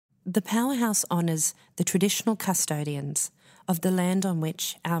The Powerhouse honours the traditional custodians of the land on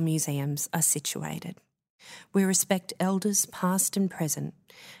which our museums are situated. We respect elders past and present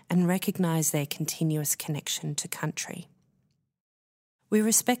and recognise their continuous connection to country. We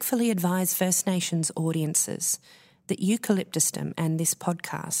respectfully advise First Nations audiences that Eucalyptusdom and this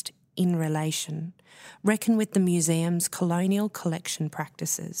podcast, In Relation, reckon with the museum's colonial collection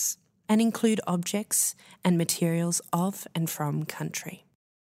practices and include objects and materials of and from country.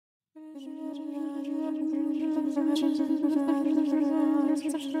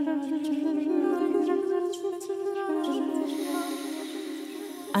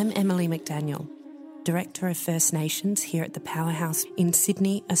 I'm Emily McDaniel, Director of First Nations here at the Powerhouse in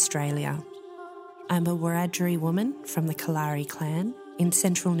Sydney, Australia. I'm a Wiradjuri woman from the Kalari clan in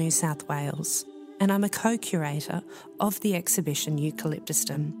central New South Wales, and I'm a co-curator of the exhibition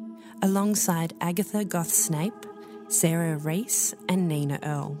Eucalyptusdom, alongside Agatha Goth-Snape, Sarah Rees and Nina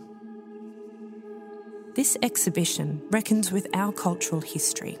Earle. This exhibition reckons with our cultural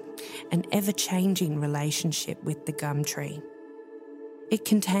history and ever-changing relationship with the gum tree. It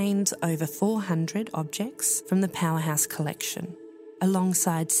contains over 400 objects from the Powerhouse collection,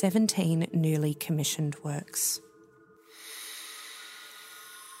 alongside 17 newly commissioned works.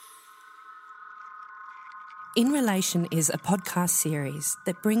 In Relation is a podcast series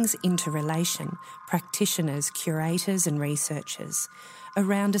that brings into relation practitioners, curators and researchers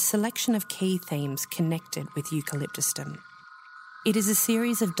around a selection of key themes connected with Eucalyptusdom. It is a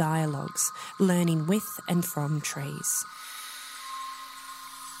series of dialogues learning with and from trees.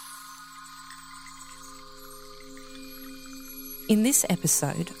 In this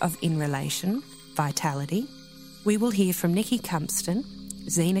episode of In Relation, Vitality, we will hear from Nikki Cumpston,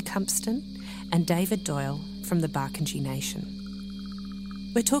 Zena Cumpston and David Doyle from the Barkindji Nation.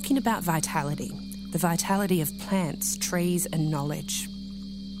 We're talking about vitality, the vitality of plants, trees and knowledge.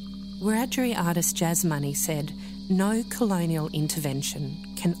 Wiradjuri artist Jazz Money said, "No colonial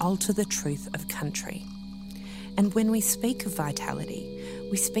intervention can alter the truth of country." And when we speak of vitality,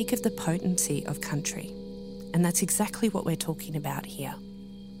 we speak of the potency of country. And that's exactly what we're talking about here.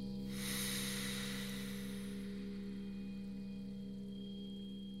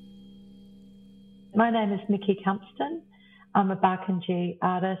 My name is Nikki Cumpston. I'm a Barkindji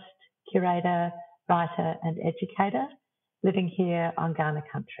artist, curator, writer and educator living here on Kaurna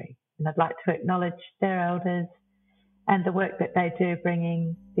country. And I'd like to acknowledge their elders and the work that they do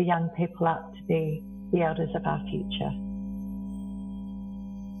bringing the young people up to be the elders of our future.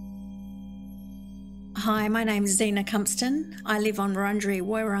 Hi, my name is Zena Cumpston. I live on Wurundjeri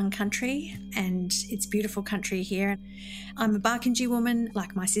Woiwurrung country and it's beautiful country here. I'm a Barkindji woman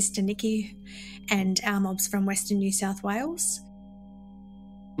like my sister Nikki and our mob's from Western New South Wales.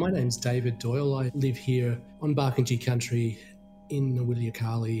 My name's David Doyle. I live here on Barkindji country in the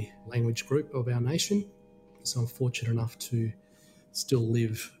Wilyakali language group of our nation. So I'm fortunate enough to still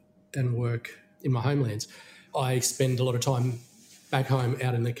live and work in my homelands. I spend a lot of time back home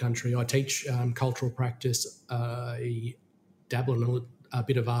out in the country. I teach cultural practice. I dabble in a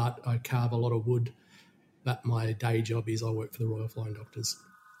bit of art. I carve a lot of wood. But my day job is I work for the Royal Flying Doctors.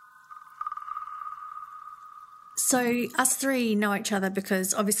 So us three know each other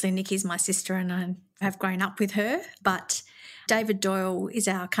because obviously Nikki's my sister and I have grown up with her. But David Doyle is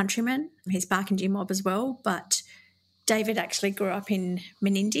our countryman. He's Barkindji mob as well. But David actually grew up in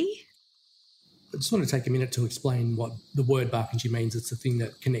Menindee. I just want to take a minute to explain what the word Barkindji means. It's the thing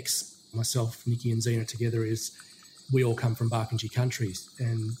that connects myself, Nikki and Zena together is we all come from Barkindji countries.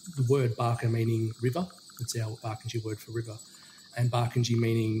 And the word Barka meaning river, it's our Barkindji word for river, and Barkindji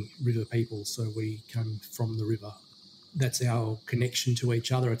meaning river people, so we come from the river. That's our connection to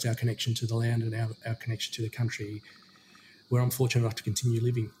each other, it's our connection to the land and our connection to the country where I'm fortunate enough to continue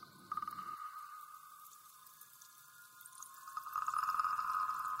living.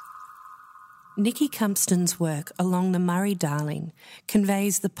 Nikki Cumpston's work along the Murray-Darling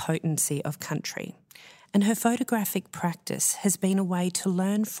conveys the potency of country, and her photographic practice has been a way to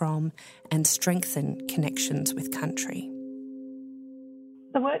learn from and strengthen connections with country.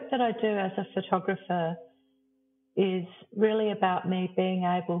 The work that I do as a photographer is really about me being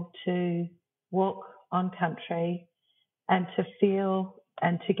able to walk on country and to feel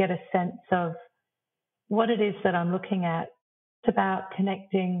and to get a sense of what it is that I'm looking at. It's about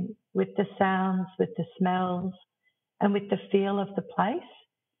connecting with the sounds, with the smells, and with the feel of the place.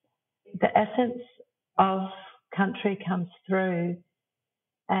 The essence of country comes through,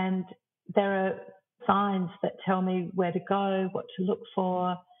 and there are signs that tell me where to go, what to look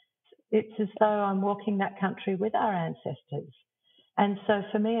for. It's as though I'm walking that country with our ancestors. And so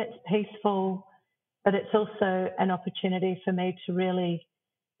for me, it's peaceful, but it's also an opportunity for me to really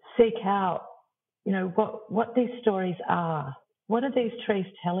seek out, what these stories are. What are these trees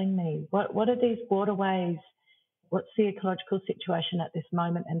telling me? What are these waterways? What's the ecological situation at this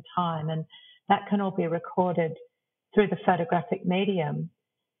moment in time? And that can all be recorded through the photographic medium.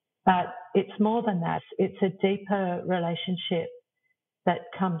 But it's more than that. It's a deeper relationship that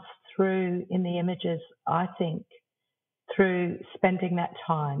comes through in the images, I think, through spending that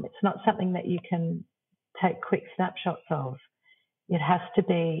time. It's not something that you can take quick snapshots of. It has to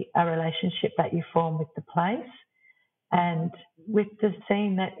be a relationship that you form with the place and with the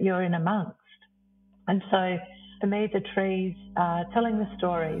scene that you're in amongst. And so for me, the trees are telling the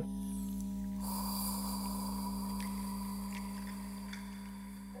story.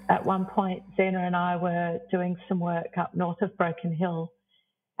 At one point, Zena and I were doing some work up north of Broken Hill,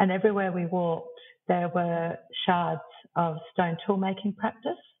 and everywhere we walked, there were shards of stone tool making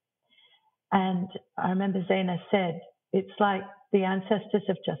practice. And I remember Zena said, it's like the ancestors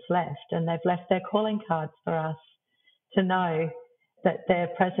have just left and they've left their calling cards for us to know that their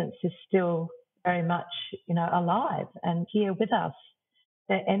presence is still very much, alive and here with us.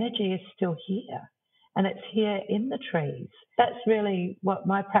 Their energy is still here and it's here in the trees. That's really what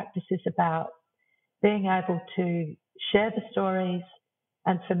my practice is about, being able to share the stories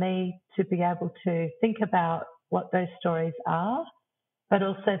and for me to be able to think about what those stories are, but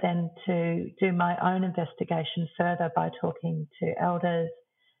also then to do my own investigation further by talking to elders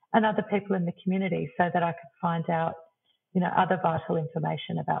and other people in the community so that I could find out, other vital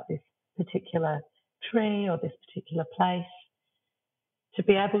information about this particular tree or this particular place, to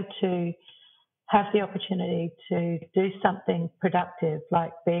be able to have the opportunity to do something productive,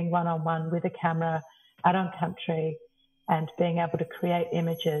 like being one-on-one with a camera out on country and being able to create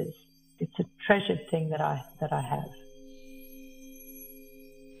images. It's a treasured thing that I have.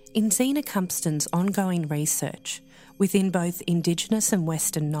 In Zena Cumpston's ongoing research within both Indigenous and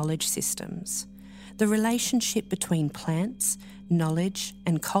Western knowledge systems, the relationship between plants, knowledge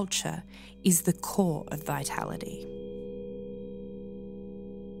and culture is the core of vitality.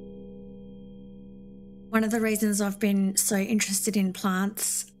 One of the reasons I've been so interested in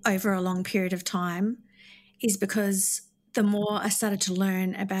plants over a long period of time is because the more I started to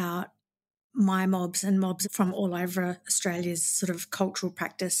learn about my mobs and mobs from all over Australia's sort of cultural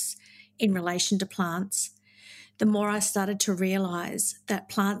practice in relation to plants, the more I started to realise that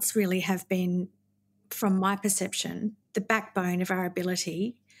plants really have been, from my perception, the backbone of our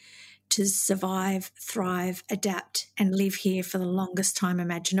ability to survive, thrive, adapt and live here for the longest time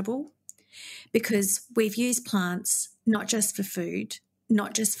imaginable. Because we've used plants not just for food,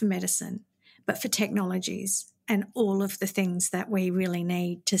 not just for medicine, but for technologies and all of the things that we really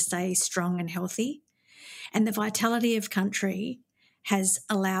need to stay strong and healthy. And the vitality of country has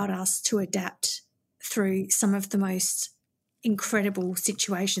allowed us to adapt through some of the most incredible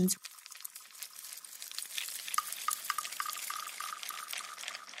situations.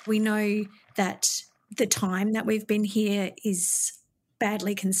 We know that the time that we've been here is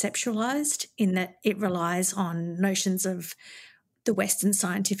badly conceptualised in that it relies on notions of the Western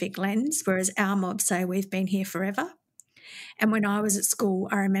scientific lens, whereas our mobs say we've been here forever. And when I was at school,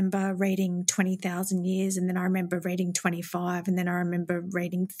 I remember reading 20,000 years and then I remember reading 25 and then I remember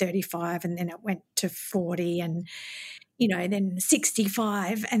reading 35 and then it went to 40 and, then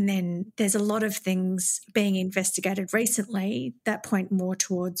 65. And then there's a lot of things being investigated recently that point more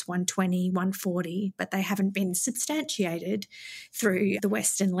towards 120, 140, but they haven't been substantiated through the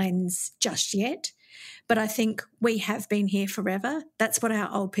Western lens just yet. But I think we have been here forever. That's what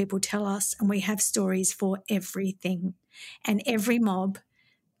our old people tell us, and we have stories for everything. And every mob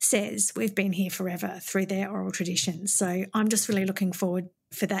says we've been here forever through their oral traditions. So I'm just really looking forward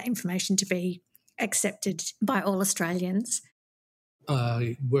for that information to be accepted by all Australians.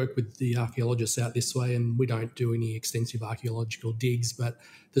 I work with the archaeologists out this way and we don't do any extensive archaeological digs, but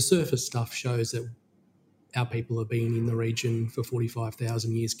the surface stuff shows that our people have been in the region for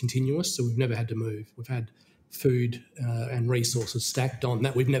 45,000 years continuous, so we've never had to move. We've had food and resources stacked on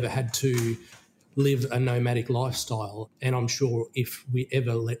that. We've never had to live a nomadic lifestyle. And I'm sure if we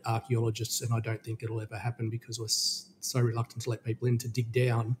ever let archaeologists, and I don't think it'll ever happen because we're so reluctant to let people in to dig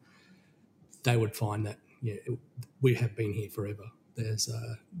down, they would find that we have been here forever. There's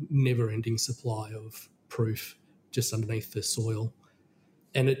a never-ending supply of proof just underneath the soil.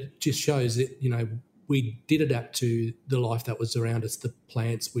 And it just shows that, we did adapt to the life that was around us, the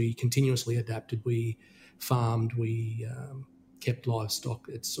plants. We continuously adapted. We farmed. We kept livestock.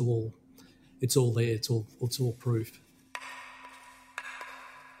 It's all there. It's all proof.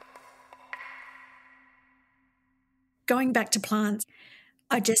 Going back to plants,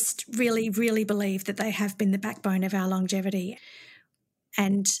 I just really, really believe that they have been the backbone of our longevity.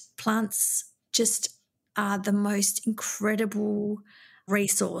 And plants just are the most incredible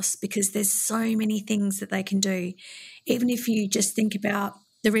resource because there's so many things that they can do. Even if you just think about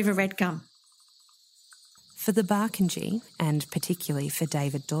the river red gum. For the Barkindji, and particularly for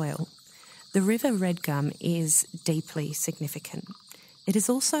David Doyle, the river red gum is deeply significant. It is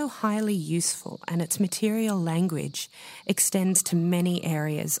also highly useful, and its material language extends to many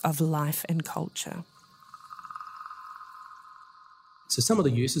areas of life and culture. So some of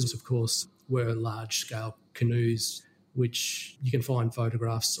the uses, of course, were large-scale canoes, which you can find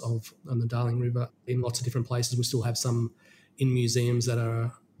photographs of on the Darling River in lots of different places. We still have some in museums that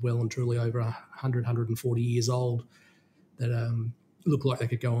are well and truly over 100, 140 years old that look like they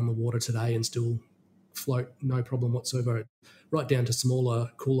could go on the water today and still float, no problem whatsoever, right down to smaller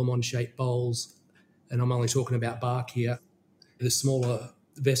Coolamon-shaped bowls. And I'm only talking about bark here. The smaller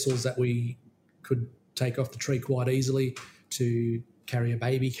vessels that we could take off the tree quite easily to carry a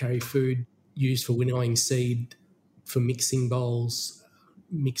baby, carry food, used for winnowing seed, for mixing bowls,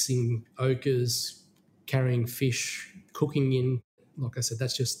 mixing ochres, carrying fish, cooking in. Like I said,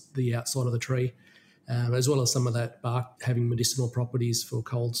 that's just the outside of the tree, as well as some of that bark having medicinal properties for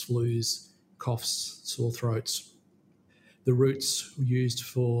colds, flus, coughs, sore throats. The roots were used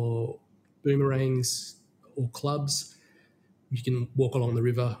for boomerangs or clubs. You can walk along the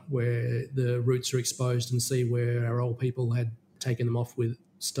river where the roots are exposed and see where our old people had taken them off with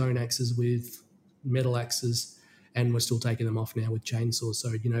stone axes, with metal axes, and we're still taking them off now with chainsaws. So,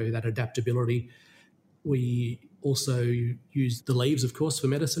 that adaptability. We also use the leaves, of course, for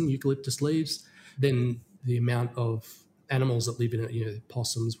medicine, eucalyptus leaves. Then the amount of animals that live in it,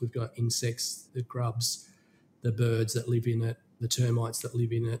 possums, we've got insects, the grubs, the birds that live in it, the termites that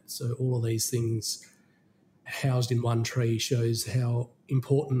live in it. So all of these things housed in one tree shows how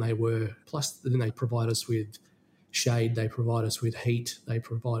important they were. Plus, then they provide us with shade, they provide us with heat, they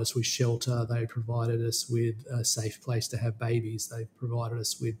provide us with shelter, they provided us with a safe place to have babies, they provided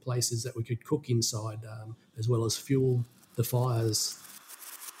us with places that we could cook inside, as well as fuel the fires.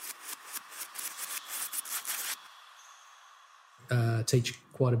 Teach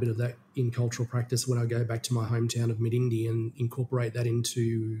quite a bit of that in cultural practice when I go back to my hometown of Medindi and incorporate that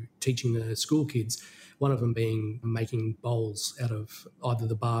into teaching the school kids, one of them being making bowls out of either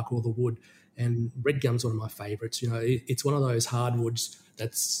the bark or the wood. And red gum's one of my favourites. It's one of those hardwoods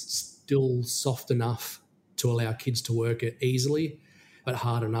that's still soft enough to allow kids to work it easily, but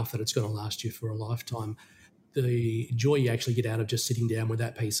hard enough that it's going to last you for a lifetime. The joy you actually get out of just sitting down with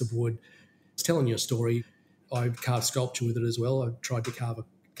that piece of wood, it's telling you a story. I've carved sculpture with it as well. I tried to carve a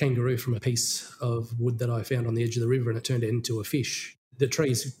kangaroo from a piece of wood that I found on the edge of the river, and it turned into a fish. The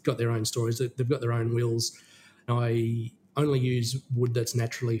trees got their own stories. They've got their own wills. I only use wood that's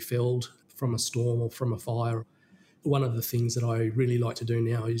naturally felled from a storm or from a fire. One of the things that I really like to do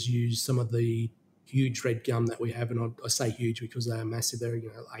now is use some of the huge red gum that we have, and I say huge because they are massive. They're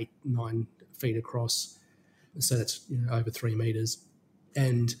 8-9 feet across, so that's over 3 metres.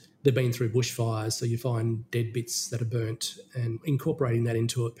 And they've been through bushfires, so you find dead bits that are burnt, and incorporating that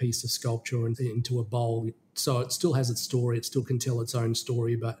into a piece of sculpture and into a bowl. So it still has its story, it still can tell its own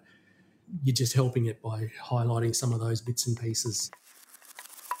story, but you're just helping it by highlighting some of those bits and pieces.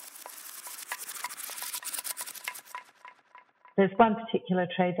 There's one particular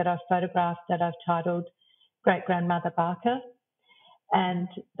tree that I've photographed that I've titled Great Grandmother Barker, and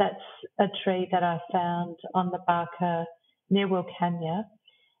that's a tree that I found on the Barker near Wilcannia,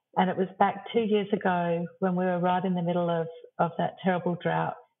 and it was back 2 years ago when we were right in the middle of that terrible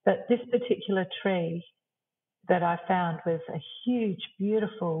drought. But this particular tree that I found was a huge,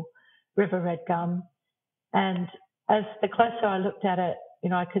 beautiful river red gum, and as the closer I looked at it,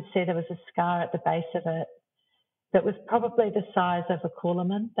 I could see there was a scar at the base of it that was probably the size of a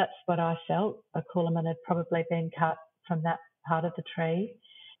coolamon. That's what I felt. A coolamon had probably been cut from that part of the tree.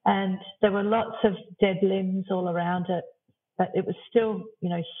 And there were lots of dead limbs all around it, but it was still,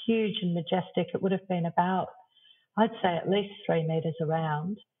 huge and majestic. It would have been about, I'd say, at least 3 metres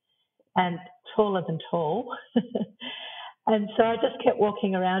around and taller than tall. And so I just kept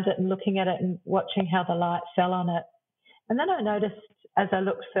walking around it and looking at it and watching how the light fell on it. And then I noticed as I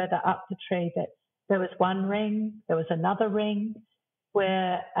looked further up the tree that there was one ring, there was another ring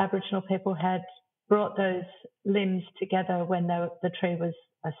where Aboriginal people had brought those limbs together when the tree was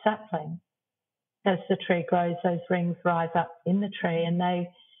a sapling. As the tree grows, those rings rise up in the tree, and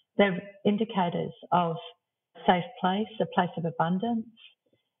they're indicators of a safe place, a place of abundance.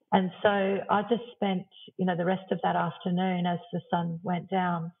 And so I just spent, the rest of that afternoon as the sun went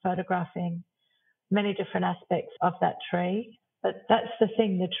down, photographing many different aspects of that tree. But that's the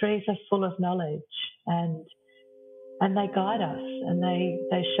thing, the trees are full of knowledge, and and they guide us and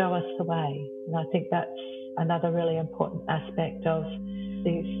they show us the way. And I think that's another really important aspect of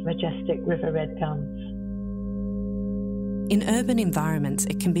these majestic river red gums. In urban environments,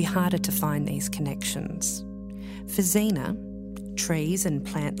 it can be harder to find these connections. For Zena, trees and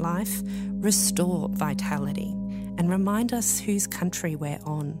plant life restore vitality and remind us whose country we're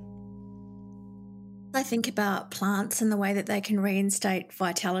on. I think about plants and the way that they can reinstate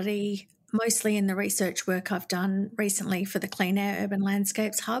vitality, mostly in the research work I've done recently for the Clean Air Urban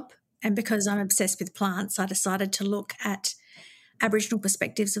Landscapes Hub. And because I'm obsessed with plants, I decided to look at Aboriginal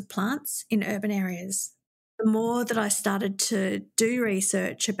perspectives of plants in urban areas. The more that I started to do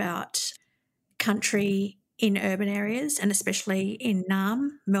research about country in urban areas, and especially in Naarm,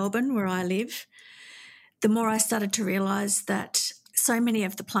 Melbourne, where I live, the more I started to realise that so many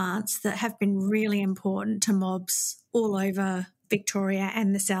of the plants that have been really important to mobs all over Victoria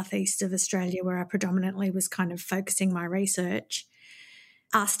and the southeast of Australia, where I predominantly was kind of focusing my research,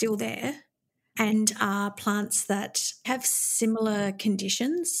 are still there and are plants that have similar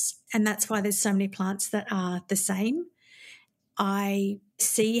conditions, and that's why there's so many plants that are the same. I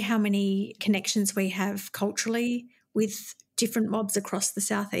see how many connections we have culturally with different mobs across the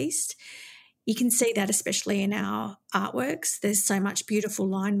southeast. You can see that especially in our artworks. There's so much beautiful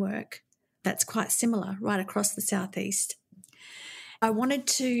line work that's quite similar right across the southeast. I wanted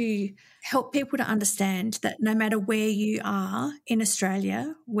to help people to understand that no matter where you are in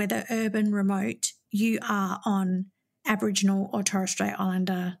Australia, whether urban, remote, you are on Aboriginal or Torres Strait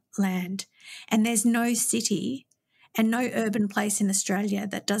Islander land. And there's no city and no urban place in Australia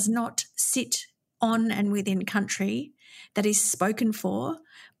that does not sit on and within country that is spoken for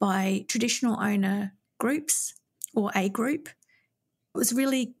by traditional owner groups or a group. It was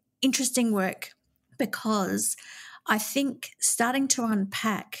really interesting work because I think starting to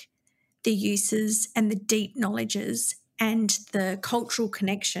unpack the uses and the deep knowledges and the cultural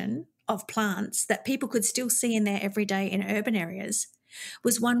connection of plants that people could still see in their everyday in urban areas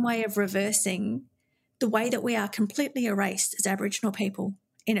was one way of reversing the way that we are completely erased as Aboriginal people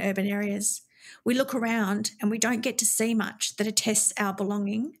in urban areas. We look around and we don't get to see much that attests our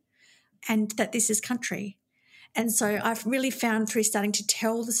belonging and that this is country. And so I've really found through starting to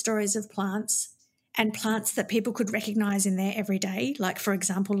tell the stories of plants and plants that people could recognise in their everyday, like, for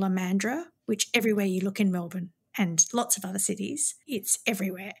example, Lomandra, which everywhere you look in Melbourne and lots of other cities, it's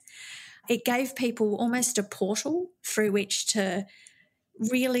everywhere. It gave people almost a portal through which to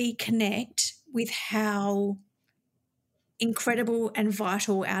really connect with how incredible and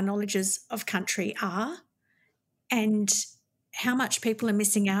vital our knowledges of country are and how much people are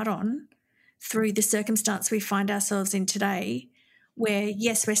missing out on through the circumstance we find ourselves in today, where,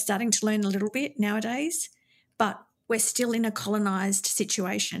 yes, we're starting to learn a little bit nowadays, but we're still in a colonised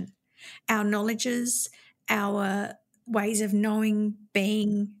situation. Our knowledges, our ways of knowing,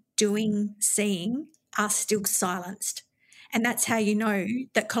 being, doing, seeing are still silenced. And that's how you know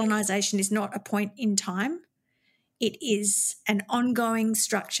that colonisation is not a point in time. It is an ongoing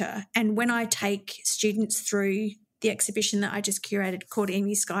structure. And when I take students through the exhibition that I just curated called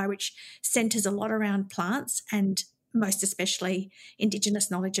Emu Sky, which centres a lot around plants and most especially Indigenous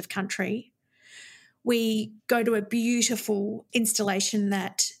knowledge of country, we go to a beautiful installation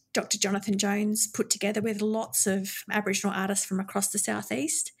that Dr. Jonathan Jones put together with lots of Aboriginal artists from across the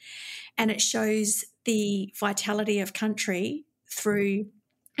southeast, and it shows the vitality of country through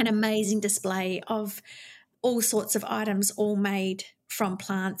an amazing display of all sorts of items all made from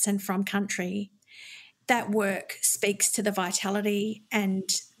plants and from country. That work speaks to the vitality and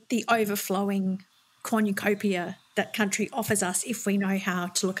the overflowing cornucopia that country offers us if we know how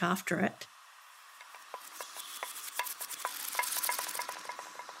to look after it.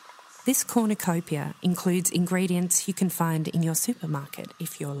 This cornucopia includes ingredients you can find in your supermarket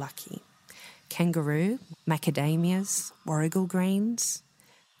if you're lucky. Kangaroo, macadamias, warrigal greens.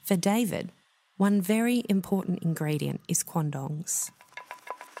 For David, one very important ingredient is quandongs.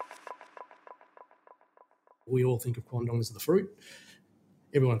 We all think of quandong as the fruit.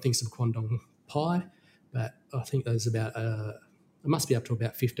 Everyone thinks of quandong pie, but I think there's about, it must be up to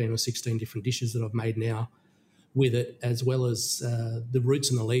about 15 or 16 different dishes that I've made now with it, as well as the roots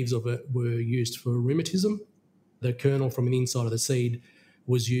and the leaves of it were used for rheumatism. The kernel from the inside of the seed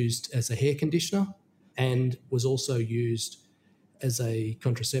was used as a hair conditioner and was also used as a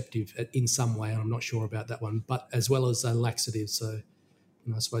contraceptive in some way. I'm not sure about that one, but as well as a laxative. So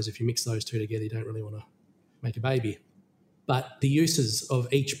I suppose if you mix those two together, you don't really want to make a baby. But the uses of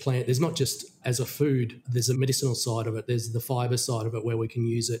each plant, there's not just as a food, there's a medicinal side of it, there's the fibre side of it where we can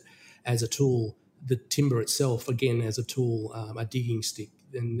use it as a tool, the timber itself, again, as a tool, a digging stick,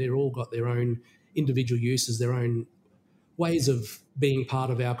 and they're all got their own individual uses, their own ways of being part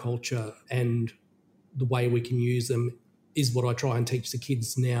of our culture and the way we can use them is what I try and teach the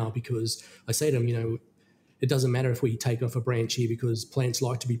kids now, because I say to them, it doesn't matter if we take off a branch here because plants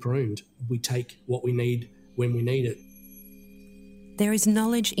like to be pruned. We take what we need when we need it. There is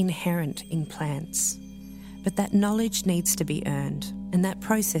knowledge inherent in plants, but that knowledge needs to be earned, and that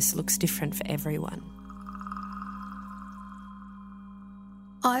process looks different for everyone.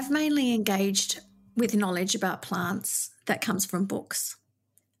 I've mainly engaged with knowledge about plants that comes from books.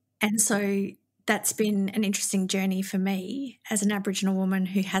 And so that's been an interesting journey for me as an Aboriginal woman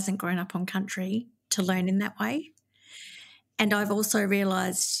who hasn't grown up on country to learn in that way. And I've also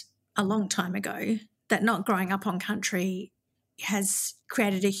realised a long time ago that not growing up on country has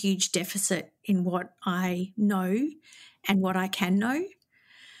created a huge deficit in what I know and what I can know.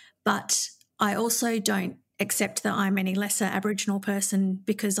 But I also don't accept that I'm any lesser Aboriginal person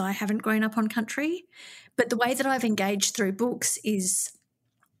because I haven't grown up on country. But the way that I've engaged through books is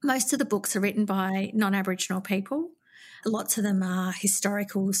most of the books are written by non-Aboriginal people. Lots of them are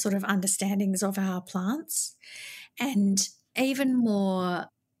historical sort of understandings of our plants, and even more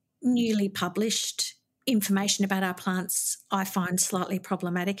newly published information about our plants I find slightly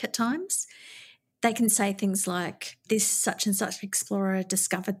problematic at times. They can say things like, this such and such explorer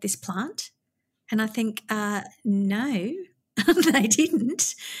discovered this plant. And I think, no, they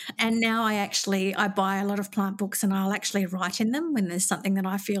didn't. And now I buy a lot of plant books and I'll actually write in them when there's something that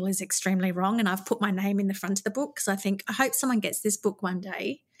I feel is extremely wrong, and I've put my name in the front of the book because I think, I hope someone gets this book one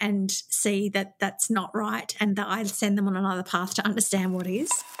day and see that that's not right, and that I send them on another path to understand what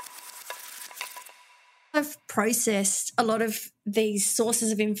is. I've processed a lot of these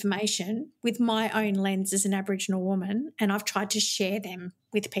sources of information with my own lens as an Aboriginal woman, and I've tried to share them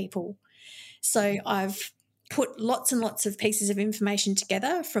with people. So I've put lots and lots of pieces of information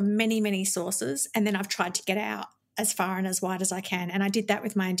together from many, many sources, and then I've tried to get out as far and as wide as I can. And I did that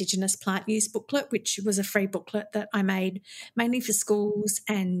with my Indigenous plant use booklet, which was a free booklet that I made mainly for schools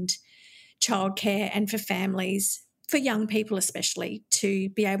and childcare and for families, for young people especially, to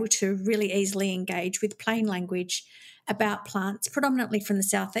be able to really easily engage with plain language about plants, predominantly from the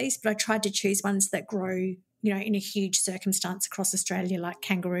southeast, but I tried to choose ones that grow, in a huge circumstance across Australia, like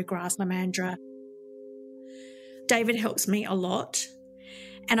kangaroo grass, lomandra. David helps me a lot,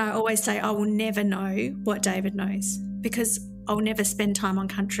 and I always say I will never know what David knows, because I'll never spend time on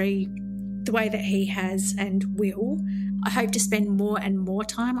country the way that he has and will. I hope to spend more and more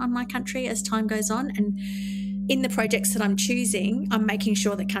time on my country as time goes on, and in the projects that I'm choosing, I'm making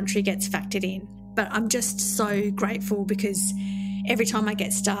sure that country gets factored in. But I'm just so grateful because every time I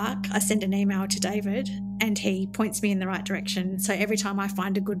get stuck, I send an email to David and he points me in the right direction. So every time I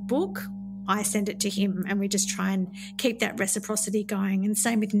find a good book, I send it to him, and we just try and keep that reciprocity going. And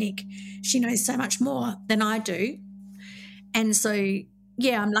same with Nick. She knows so much more than I do. And so,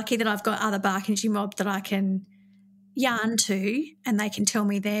 I'm lucky that I've got other Barkindji mob that I can yarn to, and they can tell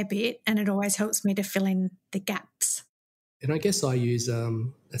me their bit, and it always helps me to fill in the gaps. And I guess I use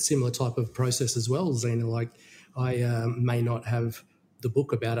a similar type of process as well, Zena. Like, I may not have the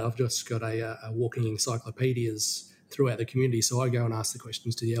book about it. I've just got a walking encyclopedias throughout the community. So I go and ask the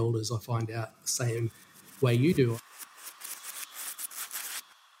questions to the elders. I find out the same way you do.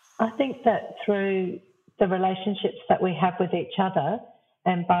 I think that through the relationships that we have with each other,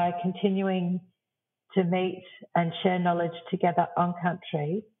 and by continuing to meet and share knowledge together on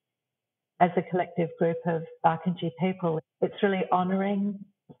country as a collective group of Barkindji people, it's really honouring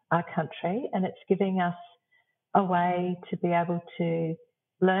our country, and it's giving us a way to be able to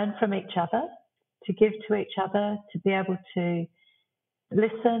learn from each other, to give to each other, to be able to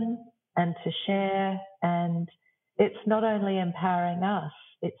listen and to share. And it's not only empowering us,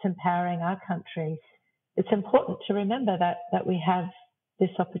 it's empowering our country. It's important to remember that we have this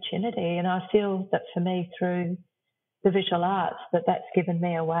opportunity. And I feel that for me, through the visual arts, that's given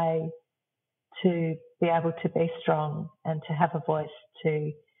me a way to be able to be strong and to have a voice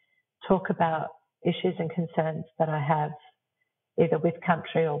to talk about issues and concerns that I have, either with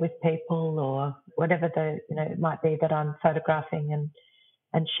country or with people or whatever it might be that I'm photographing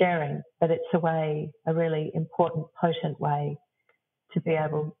and sharing. But it's a really important, potent way to be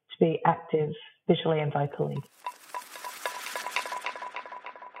able to be active visually and vocally.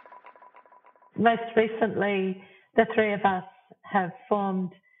 Most recently, the three of us have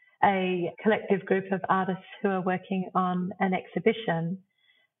formed a collective group of artists who are working on an exhibition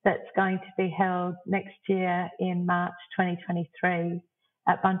that's going to be held next year in March 2023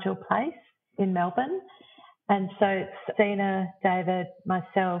 at Bunjil Place in Melbourne. And so it's Zena, David,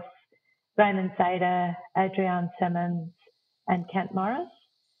 myself, Raymond Zader, Adrienne Simmons and Kent Morris.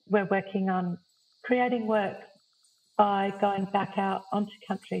 We're working on creating work by going back out onto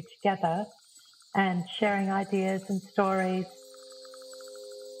country together and sharing ideas and stories.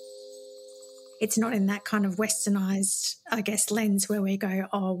 It's not in that kind of westernised, I guess, lens where we go,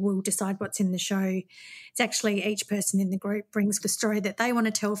 oh, we'll decide what's in the show. It's actually each person in the group brings the story that they want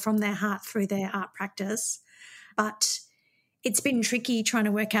to tell from their heart through their art practice. But it's been tricky trying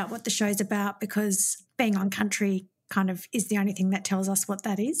to work out what the show's about because being on country kind of is the only thing that tells us what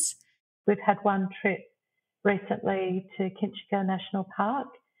that is. We've had one trip recently to Kinchega National Park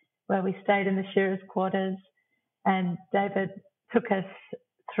where we stayed in the shearers' quarters, and David took us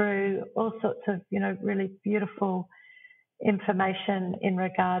through all sorts of, really beautiful information in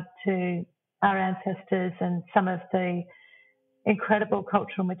regard to our ancestors and some of the incredible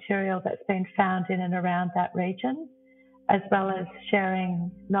cultural material that's been found in and around that region, as well as sharing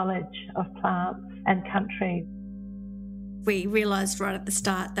knowledge of plants and country. We realised right at the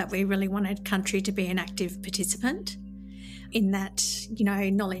start that we really wanted country to be an active participant in that,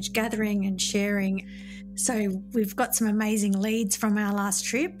 knowledge gathering and sharing. So we've got some amazing leads from our last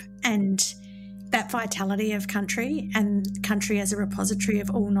trip, and that vitality of country and country as a repository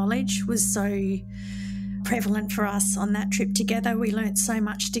of all knowledge was so prevalent for us on that trip together. We learnt so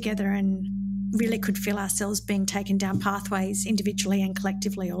much together and really could feel ourselves being taken down pathways individually and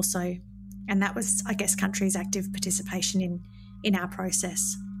collectively also. And that was, I guess, country's active participation in our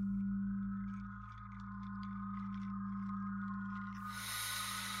process.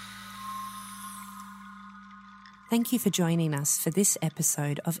 Thank you for joining us for this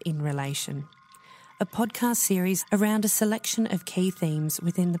episode of In Relation, a podcast series around a selection of key themes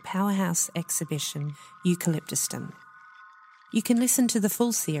within the Powerhouse exhibition Eucalyptustem. You can listen to the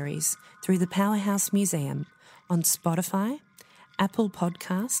full series through the Powerhouse Museum on Spotify, Apple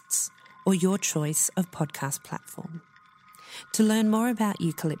Podcasts, or your choice of podcast platform. To learn more about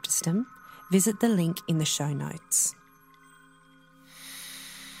Eucalyptustem, visit the link in the show notes.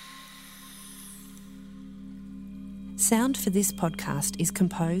 Sound for this podcast is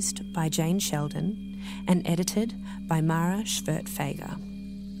composed by Jane Sheldon and edited by Mara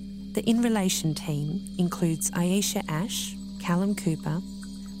Schwert-Fager. The In Relation team includes Aisha Ash, Callum Cooper,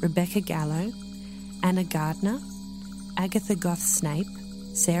 Rebecca Gallo, Anna Gardner, Agatha Goth-Snape,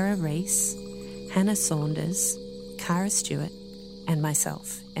 Sarah Rees, Hannah Saunders, Cara Stewart, and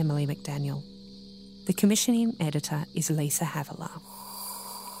myself, Emily McDaniel. The commissioning editor is Lisa Havilah.